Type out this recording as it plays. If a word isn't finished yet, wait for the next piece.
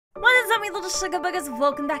What is up, you little sugar buggers?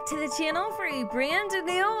 Welcome back to the channel for a brand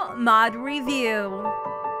new mod review.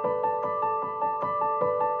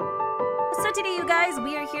 So today, you guys,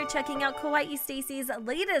 we are here checking out Kawaii Stacy's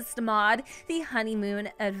latest mod, the Honeymoon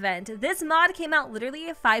event. This mod came out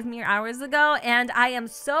literally 5 mere hours ago, and I am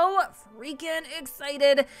so freaking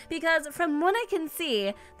excited because from what I can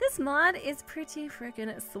see, this mod is pretty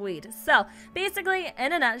freaking sweet. So basically,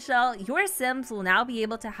 in a nutshell, your Sims will now be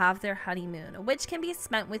able to have their honeymoon, which can be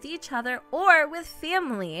spent with each other or with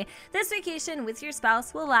family. This vacation with your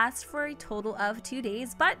spouse will last for a total of 2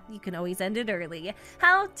 days, but you can always end it early.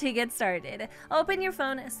 How to get started? Open your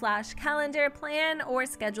phone/calendar, plan or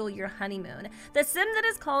schedule your honeymoon. The sim that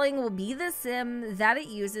is calling will be the sim that it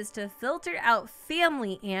uses to filter out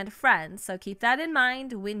family and friends. So keep that in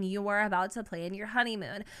mind when you are about to plan your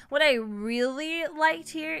honeymoon. What I really liked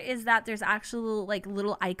here is that there's actual like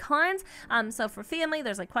little icons. So for family,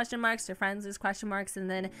 there's like question marks. For friends, there's question marks. And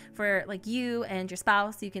then for like you and your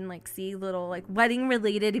spouse, you can like see little like wedding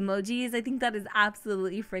related emojis. I think that is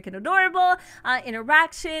absolutely freaking adorable.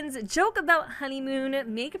 Interactions, joke about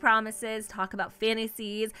honeymoon, make promises, talk about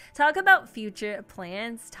fantasies, talk about future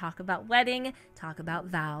plans, talk about wedding, talk about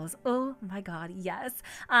vows. Oh my god, yes.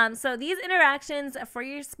 So these interactions for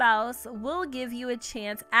your spouse will give you a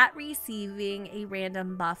chance at receiving a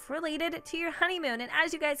random buff related to your honeymoon. And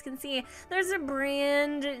as you guys can see, there's a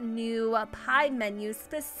brand new pie menu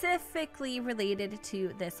specifically related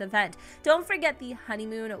to this event. Don't forget the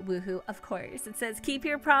honeymoon woohoo, of course. It says, keep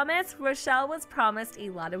your promise. Rochelle was promised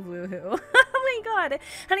a lot of woohoo. Oh my god.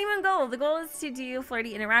 Honeymoon goal. The goal is to do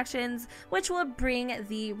flirty interactions, which will bring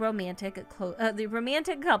the romantic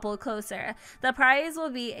couple closer. The prize will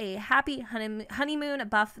be a happy honeymoon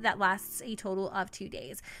buff that lasts a total of 2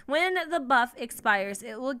 days. When the buff expires,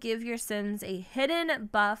 it will give your Sims a hidden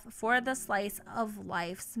buff for the Slice of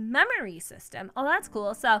Life's memory system. Oh, that's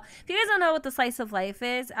cool. So if you guys don't know what the Slice of Life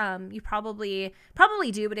is, you probably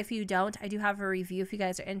do, but if you don't, I do have a review if you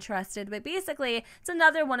guys are interested. But basically, it's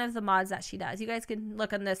another one of the mods that she does. You guys can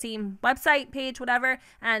look on the same website page, whatever,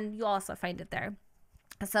 and you'll also find it there.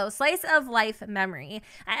 So, Slice of Life memory.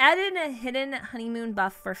 I added a hidden honeymoon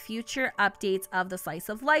buff for future updates of the Slice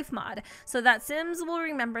of Life mod, so that Sims will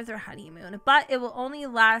remember their honeymoon, but it will only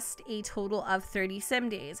last a total of 30 sim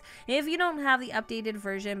days. If you don't have the updated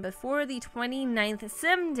version before the 29th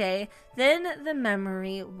sim day, then the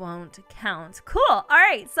memory won't count. Cool. All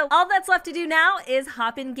right, so all that's left to do now is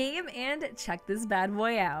hop in game and check this bad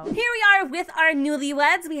boy out. Here we are with our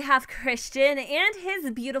newlyweds. We have Christian and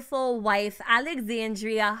his beautiful wife,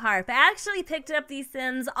 Alexandria Harp. I actually picked up these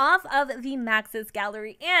Sims off of the Maxis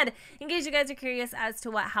gallery, and in case you guys are curious as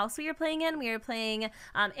to what house we are playing in, we are playing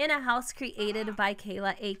in a house created by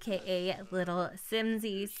Kayla, aka Little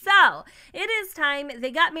Simsy. So it is time.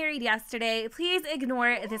 They got married yesterday. Please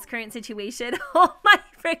ignore this current situation. Oh my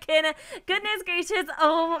freaking goodness gracious.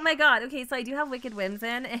 Oh my god. Okay, so I do have Wicked Whims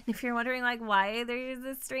in, and if you're wondering like why there's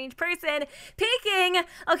this strange person peeking,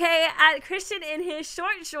 okay, at Christian in his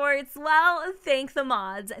short shorts, well, thank the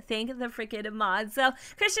mods. Thank the freaking mods. So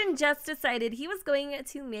Christian just decided he was going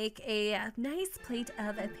to make a nice plate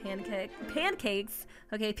of pancakes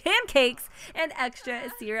and extra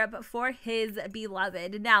syrup for his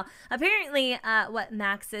beloved. Now, apparently, what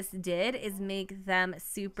Maxis did is make them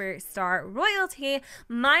superstar royalty.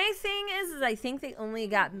 My thing is I think they only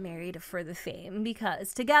got married for the fame,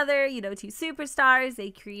 because together, you know, two superstars,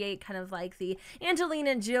 they create kind of like the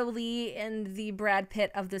Angelina Jolie and the Brad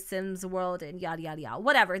Pitt of the Sims world, and yada yada yada.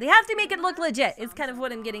 Whatever. They have to make it look legit is kind of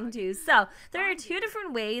what I'm getting to. So there are 2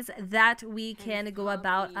 different ways that we can go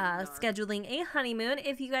about scheduling a honeymoon.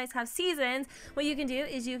 If you guys have seasons, what you can do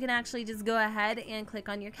is you can actually just go ahead and click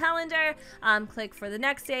on your calendar, click for the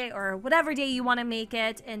next day or whatever day you want to make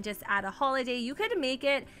it, and just add a holiday. You could make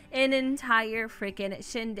it an entire freaking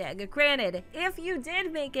shindig. Granted, if you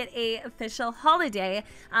did make it a official holiday,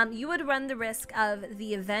 you would run the risk of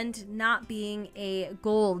the event not being a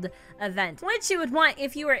gold event, which you would want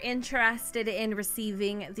if you were interested in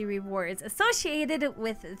receiving the rewards associated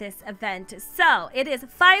with this event. So it is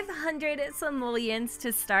 500 simoleons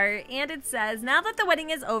to start, and it says, now that the wedding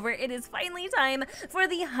is over, it is finally time for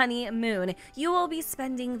the honeymoon. You will be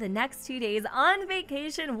spending the next 2 days on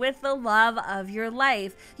vacation with the love of your life.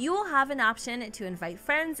 life, you will have an option to invite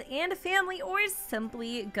friends and family or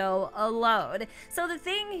simply go alone. So the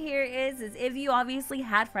thing here is if you obviously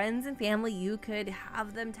had friends and family, you could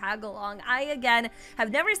have them tag along. I, again, have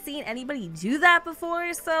never seen anybody do that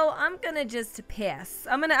before, so I'm gonna just pass.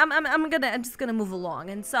 I'm just gonna move along.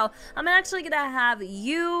 And so I'm actually gonna have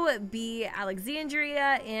you be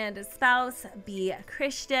Alexandria and spouse be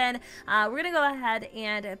Christian. We're gonna go ahead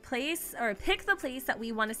and pick the place that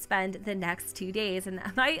we want to spend the next 2 days. And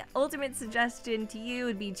my ultimate suggestion to you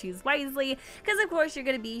would be choose wisely, because of course you're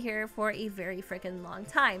gonna be here for a very freaking long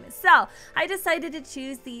time. So I decided to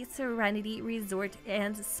choose the Serenity Resort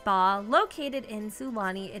and Spa located in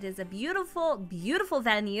Sulani. It is a beautiful, beautiful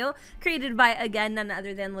venue created by, again, none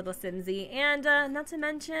other than Little Simsy. And not to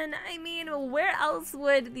mention, I mean, where else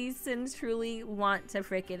would these Sims truly want to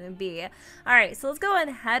freaking be? All right, so let's go and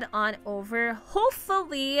head on over.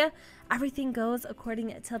 Hopefully everything goes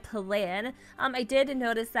according to plan. I did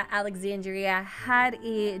notice that Alexandria had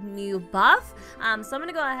a new buff, so I'm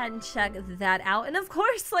gonna go ahead and check that out. And of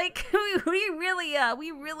course, like, we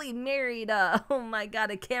really married oh my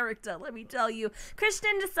god, a character, let me tell you.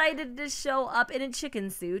 Christian decided to show up in a chicken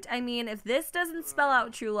suit. I mean, if this doesn't spell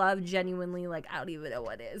out true love, genuinely, like, I don't even know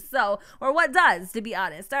what is. So, or what does, to be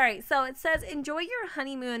honest. All right, so it says enjoy your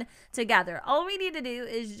honeymoon together. All we need to do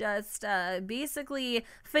is just basically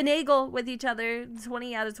finagle with each other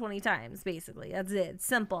 20 out of 20 times, basically. That's it.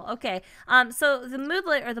 Simple. Okay. So the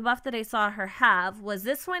moodlet, or the buff that I saw her have, was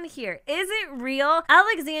this one here. Is it real?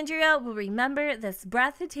 Alexandria will remember this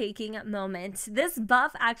breathtaking moment. This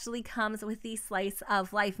buff actually comes with the slice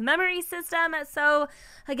of life memory system. So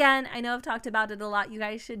again, I know I've talked about it a lot. You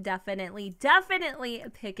guys should definitely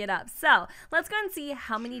pick it up. So let's go and see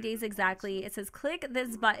how many days exactly. It says click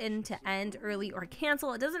this button to end early or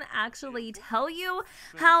cancel. It doesn't actually tell you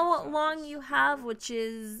how long you have, which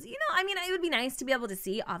is, you know, I mean, it would be nice to be able to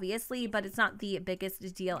see, obviously, but it's not the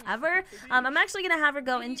biggest deal ever. I'm actually gonna have her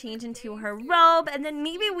go and change into her robe, and then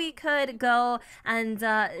maybe we could go and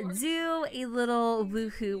do a little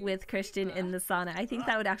woohoo with Christian in the sauna. I think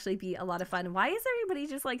that would actually be a lot of fun. Why is everybody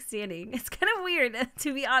just like standing? It's kind of weird,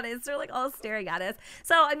 to be honest. They're like all staring at us.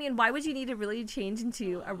 So I mean, why would you need to really change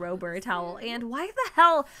into a robe or a towel? And why the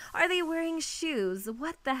hell are they wearing shoes?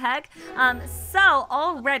 What the heck? So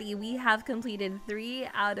already we have completed 3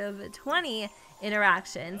 out of 20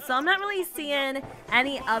 interaction. So I'm not really seeing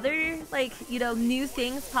any other, like, you know, new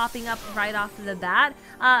things popping up right off the bat.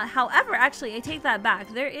 However, actually, I take that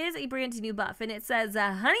back. There is a brand new buff, and it says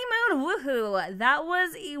honeymoon woohoo. That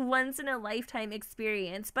was a once in a lifetime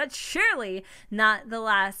experience, but surely not the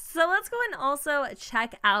last. So let's go and also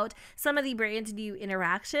check out some of the brand new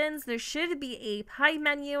interactions. There should be a pie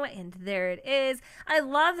menu, and there it is. I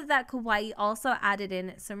love that Kauai also added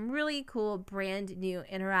in some really cool brand new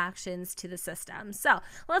interactions to the system. So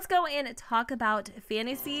let's go and talk about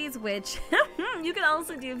fantasies, which you can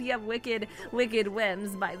also do if you have wicked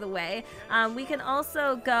whims, by the way. We can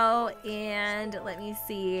also go and, let me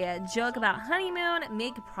see, joke about honeymoon,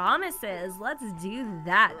 make promises. Let's do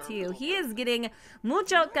that too. He is getting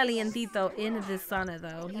mucho calientito in this sauna,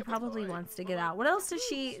 though. He probably wants to get out. What else does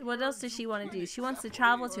she want to do? She wants to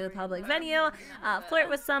travel to a public venue, flirt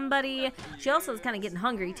with somebody. She also is kind of getting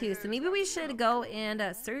hungry too, so maybe we should go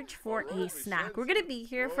and search for a snack. We're gonna be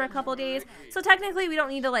here for a couple days, so technically we don't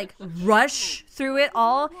need to like rush through it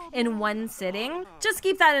all in one sitting. Just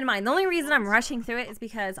keep that in mind. The only reason I'm rushing through it is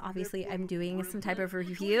because obviously I'm doing some type of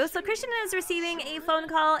review. So Christian is receiving a phone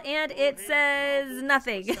call and it says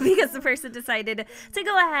nothing because the person decided to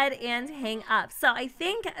go ahead and hang up. So I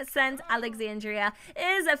think since Alexandria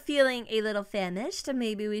is feeling a little famished,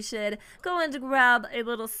 maybe we should go and grab a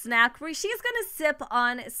little snack where she's gonna sip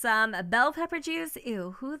on some bell pepper juice.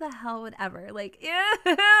 Ew, who the hell would ever? Like, ew!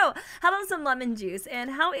 How about some lemon juice?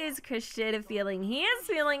 And how is Christian feeling? He is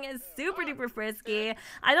feeling super duper frisky.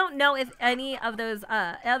 I don't know if any of those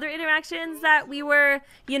other interactions that we were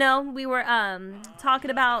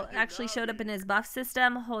talking about actually showed up in his buff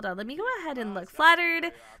system. Hold on, let me go ahead and look.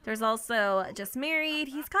 Flattered. There's also just married.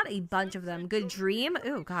 He's got a bunch of them. Good dream.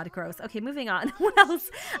 Oh god, gross. Okay, moving on. What else?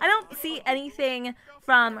 I don't see anything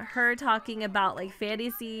from her talking about like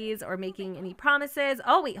fantasies or making any promises.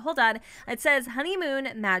 Oh wait, hold on. It says honeymoon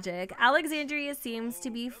magic. Alexandria seems to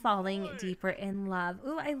be falling deeper in love.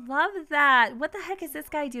 Ooh, I love that. What the heck is this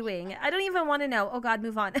guy doing? I don't even want to know. Oh god,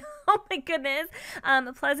 move on. Oh my goodness.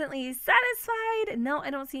 Pleasantly satisfied. No, I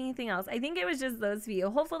don't see anything else. I think it was just those few.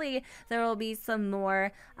 Hopefully there will be some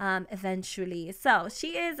more eventually. So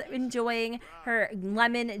she is enjoying her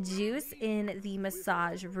lemon juice in the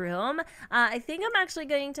massage room. I think I'm actually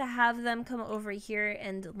going to have them come over here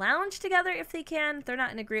and lounge together if they can. They're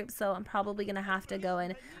not in a group, so I'm probably going to have to go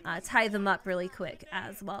and tie them up really quick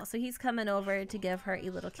as well. So he's coming over to give her a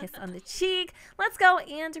little kiss on the cheek. Let's go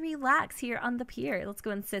and relax here on the pier. Let's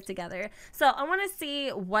go and sit together. So I want to see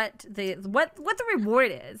what the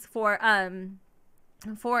reward is for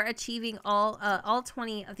achieving all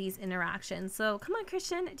 20 of these interactions. So come on,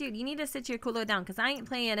 Christian, dude, you need to sit your culo down because I ain't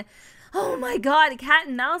playing, oh my god, cat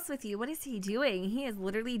and mouse with you. What is he doing? He is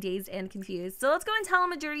literally dazed and confused. So let's go and tell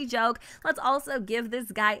him a dirty joke. Let's also give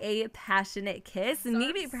this guy a passionate kiss, and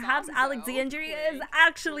maybe perhaps Alexandria is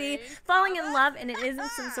actually falling in love and it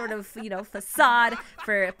isn't some sort of, you know, facade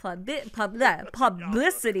for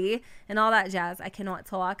publicity and all that jazz. I cannot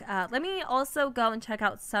talk. Let me also go and check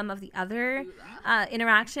out some of the other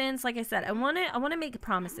interactions. Like I said, I want to make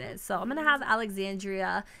promises. So I'm gonna have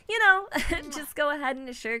Alexandria, you know, just go ahead and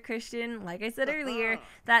assure Christian, like I said earlier,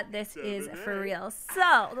 that this is for real.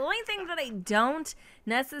 So the only thing that I don't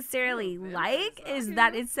necessarily like is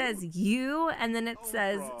that it says you and then it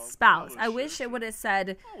says spouse. I wish it would have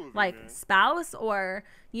said like spouse or,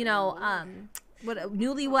 you know, what,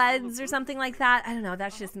 newlyweds or something like that. I don't know,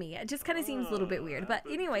 that's just me. It just kind of seems a little bit weird, but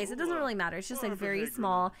anyways, it doesn't really matter. It's just like very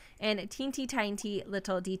small and teensy tiny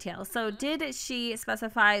little details. So did she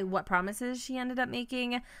specify what promises she ended up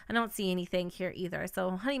making? I don't see anything here either. So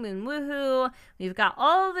honeymoon woohoo, we've got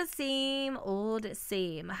all the same old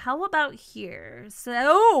same. How about here? So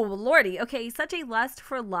oh lordy, okay, such a lust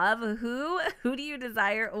for love. Who do you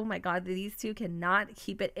desire? Oh my god, these two cannot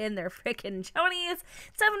keep it in their freaking chonies.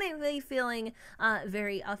 It's definitely feeling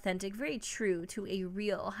very authentic, very true to a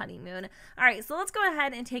real honeymoon. All right, so let's go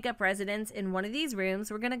ahead and take up residence in one of these rooms.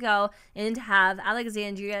 We're gonna go and have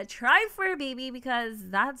Alexandria try for a baby because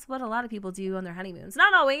that's what a lot of people do on their honeymoons.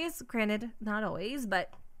 Not always, granted, not always,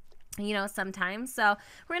 but you know, sometimes. So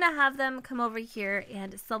we're gonna have them come over here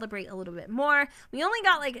and celebrate a little bit more. We only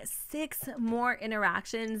got like 6 more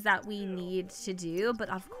interactions that we need to do, but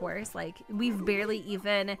of course, like we've barely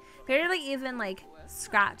even like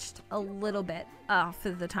scratched a little bit off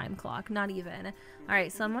of the time clock, not even. All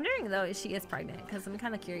right, so I'm wondering though if she is pregnant because I'm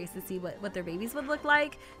kind of curious to see what their babies would look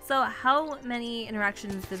like. So how many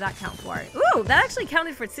interactions did that count for? Ooh, that actually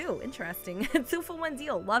counted for 2. Interesting. 2 for 1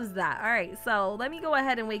 deal. Loves that. All right, so let me go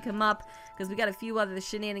ahead and wake him up because we got a few other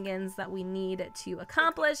shenanigans that we need to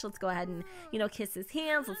accomplish. Let's go ahead and, you know, kiss his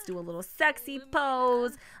hands. Let's do a little sexy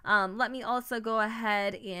pose. Let me also go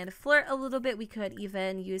ahead and flirt a little bit. We could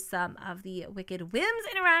even use some of the Wicked Whims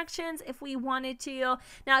interactions if we wanted to.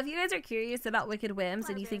 Now, if you guys are curious about Wicked Whims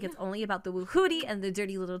and you think it's only about the woohooty and the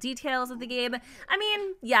dirty little details of the game, I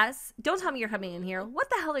mean, yes, don't tell me you're coming in here. What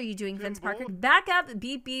the hell are you doing, Vince Parker? Back up,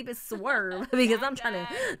 beep, beep, swerve, because I'm trying to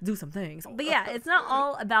do some things. But yeah, it's not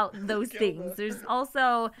all about those things. There's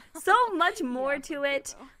also so much more to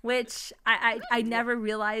it, which I never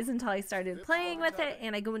realized until I started playing with it,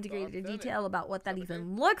 and I go into greater detail about what that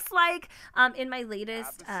even looks like in my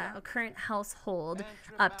latest current household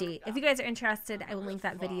update. If you guys are interested, I will link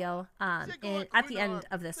that video at the end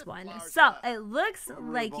of this one. So it looks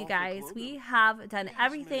like, you guys, we have done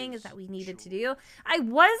everything that we needed to do. I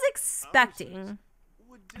was expecting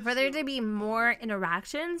for there to be more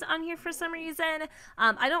interactions on here for some reason.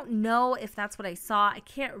 I don't know if that's what I saw. I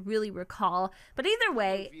can't really recall. But either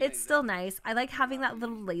way, it's still nice. I like having that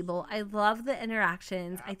little label. I love the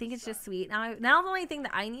interactions. I think it's just sweet. Now the only thing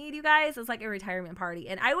that I need, you guys, is like a retirement party.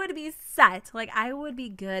 And I would be set. Like, I would be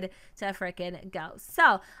good to frickin' go.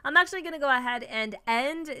 So I'm actually going to go ahead and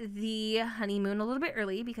end the honeymoon a little bit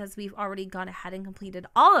early because we've already gone ahead and completed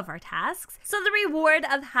all of our tasks. So the reward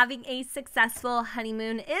of having a successful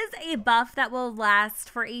honeymoon is a buff that will last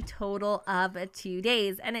for a total of 2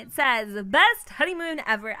 days, and it says best honeymoon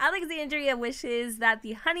ever. Alexandria wishes that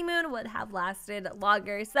the honeymoon would have lasted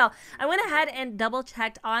longer. So I went ahead and double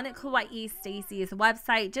checked on Kawaii Stacy's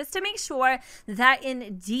website just to make sure that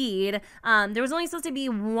indeed there was only supposed to be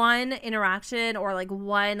 1 interaction or like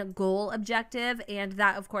 1 goal objective, and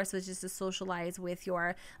that of course was just to socialize with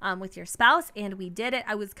your spouse, and we did it.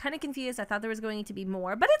 I was kind of confused. I thought there was going to be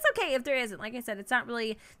more, but it's okay if there isn't. Like I said, it's not really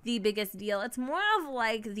really the biggest deal. It's more of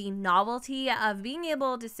like the novelty of being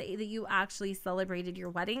able to say that you actually celebrated your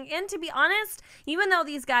wedding. And to be honest, even though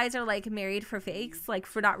these guys are like married for fakes, like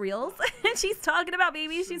for not reals, and she's talking about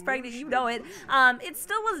baby, she's pregnant, you know it. It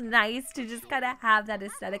still was nice to just kind of have that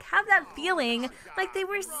aesthetic, have that feeling like they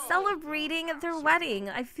were celebrating their wedding.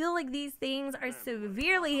 I feel like these things are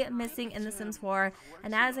severely missing in The Sims 4,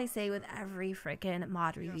 and as I say with every freaking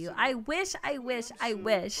mod review, I wish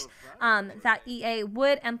that EA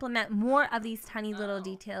would implement more of these tiny little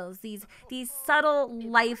details, these subtle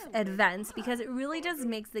life events, because it really just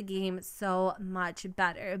makes the game so much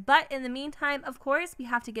better. But in the meantime, of course, we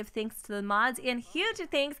have to give thanks to the mods, and huge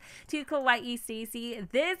thanks to Kawaii Stacy.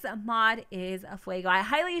 This mod is a fuego. I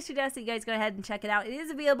highly suggest that you guys go ahead and check it out. It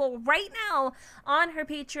is available right now on her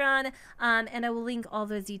Patreon, and I will link all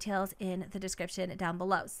those details in the description down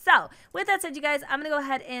below. So with that said, you guys, I'm gonna go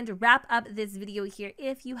ahead and wrap up this video here.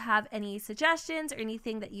 If you have any suggestions or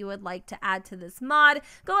anything that you would like to add to this mod,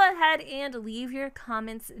 go ahead and leave your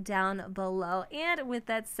comments down below. And with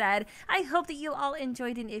that said, I hope that you all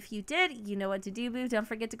enjoyed, and if you did, you know what to do, boo. Don't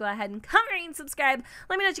forget to go ahead and comment, rate, and subscribe.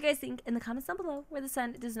 Let me know what you guys think in the comments down below where the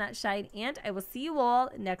sun does not shine, and I will see you all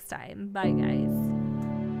next time. Bye, guys.